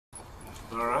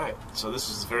Alright, so this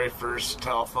is the very first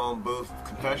telephone booth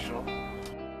confessional.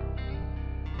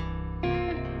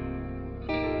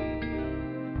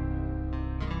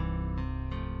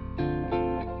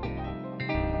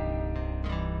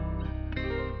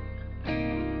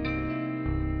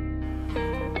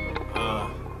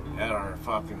 At our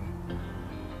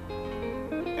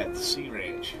at the sea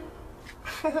range.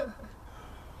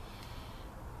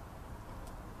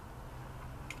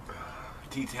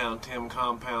 TTown Tim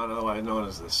compound, otherwise known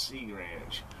as the Sea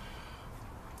Ranch.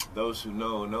 Those who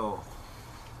know, know.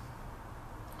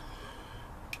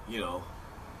 You know,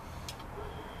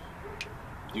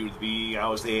 you were the B, I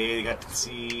was the A, they got to the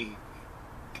C.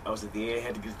 I was at the A, I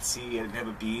had to get to the C, I didn't have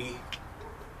a B.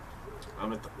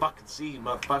 I'm at the fucking C,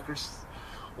 motherfuckers.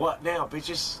 What now,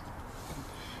 bitches?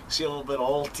 See a little bit of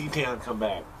old TTown come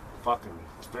back. Fucking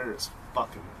spirit's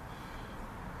fucking.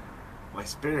 My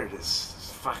spirit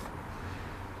is fucking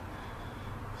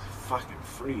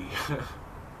free.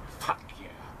 Fuck yeah.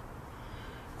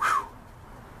 Whew.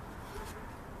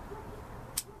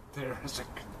 There's a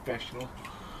confessional.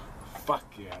 Fuck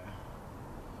yeah.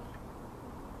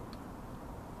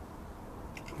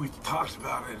 We talked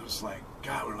about it. It was like,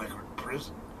 God, we're in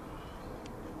prison.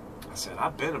 I said,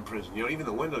 I've been in prison. You know, even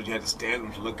the windows, you had to stand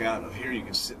and look out. Of here, you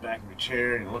can sit back in your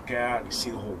chair and look out and you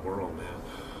see the whole world, man.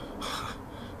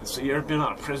 And so you ever been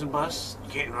on a prison bus? You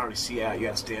can't hardly see out. You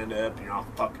gotta stand up and you're all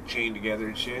fucking chained together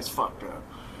and shit. It's fucked up.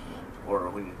 Or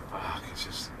when you, it's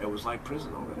just, it was like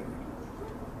prison over there.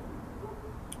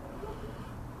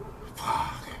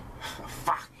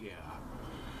 Fuck yeah.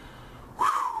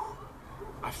 Whew.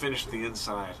 I finished the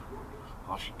inside.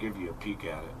 I should give you a peek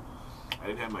at it. I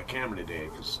didn't have my camera today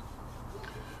because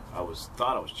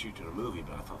thought I was shooting a movie,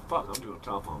 but I thought, fuck, I'm doing a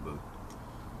telephone booth.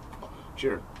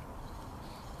 Cheers.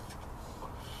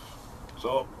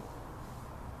 So,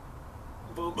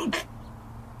 phone booth.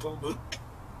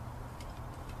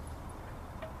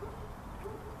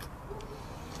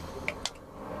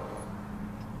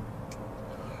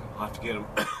 I'll have to get them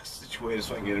situated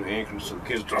so I can get them anchored so the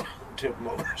kids don't tip them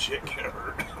over and shit, get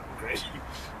hurt. Crazy.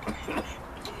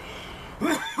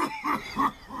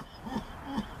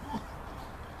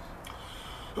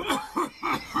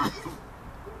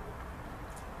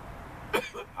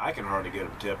 I can hardly get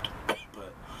them tipped,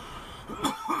 but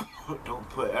don't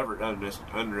ever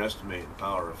underestimate the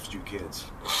power of two kids.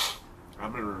 I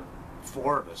remember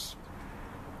 4 of us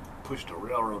pushed a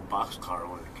railroad boxcar on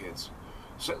one of the kids.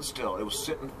 Sitting still. It was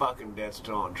sitting fucking dead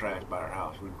still on tracks by our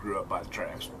house. We grew up by the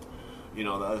tracks. You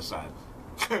know, the other side.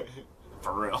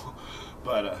 For real.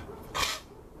 But,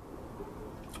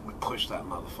 we pushed that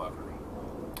motherfucker.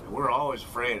 And we're always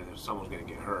afraid that someone's going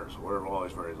to get hurt. So we're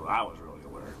always I was really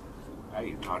aware. I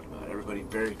even talked about it. Everybody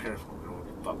very careful. We don't want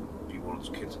to fucking be one of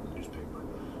those kids in the newspaper.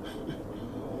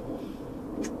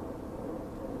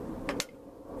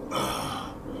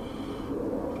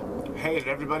 Hey, did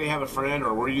everybody have a friend,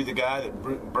 or were you the guy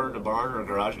that burned a barn or a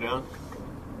garage down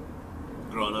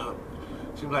growing up?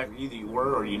 Seems like either you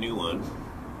were or you knew one.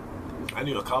 I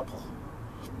knew a couple.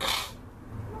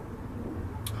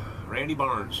 Randy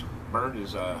Barnes burned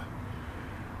his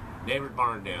neighbor's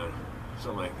barn down,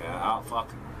 something like that, out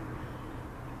fucking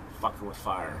with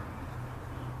fire.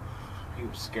 He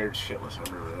was scared shitless. I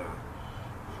remember that.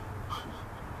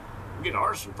 Get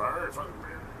arson fire, fucking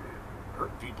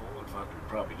hurt people, and fucking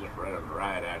probably just right on the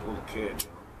riot act, little kid. You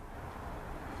know?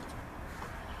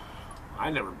 I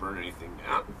never burned anything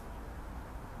down.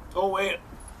 Oh wait,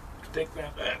 take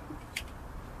that back.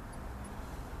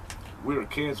 We were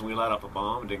kids and we let up a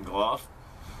bomb. It didn't go off.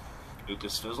 It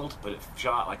just fizzled, but it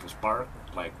shot like a spark,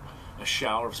 like a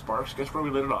shower of sparks. Guess where we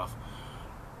lit it off?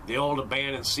 The old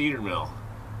abandoned Cedar mill.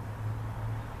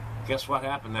 Guess what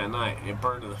happened that night? It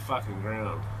burned to the fucking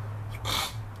ground.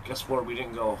 Guess where we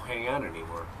didn't go hang out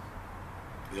anymore?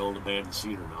 The old abandoned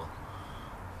Cedar mill.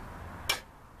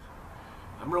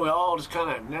 I'm really all just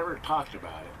kind of never talked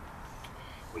about it.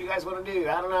 What do you guys want to do?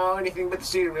 I don't know, anything but the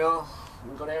Cedar mill. We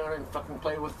can go down and fucking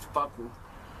play with fucking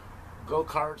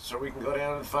go-karts, or we can go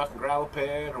down to the fucking gravel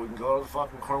pit, or we can go to the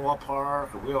fucking Cornwall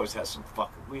Park, or we always had some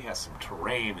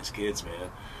terrain as kids, man.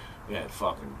 We had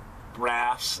fucking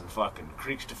rafts and fucking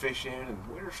creeks to fish in, and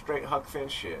we were straight huck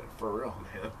fence shit, for real,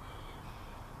 man.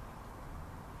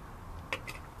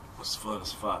 It was fun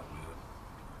as fuck, man.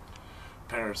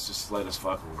 Parents just let us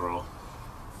fucking grow.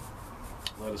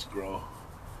 Let us grow.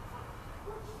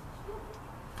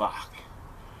 Fuck.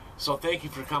 So thank you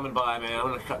for coming by, man. I'm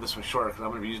going to cut this one short because I'm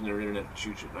going to be using their internet to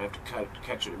shoot it, and I have to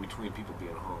catch it in between people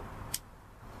being home.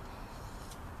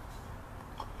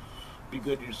 Be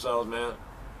good to yourselves, man.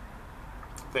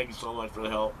 Thank you so much for the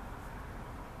help.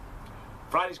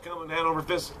 Friday's coming, Hanover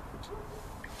visit.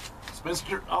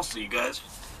 Spencer, I'll see you guys.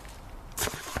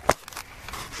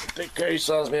 Take care of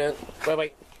yourselves, man.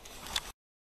 Bye-bye.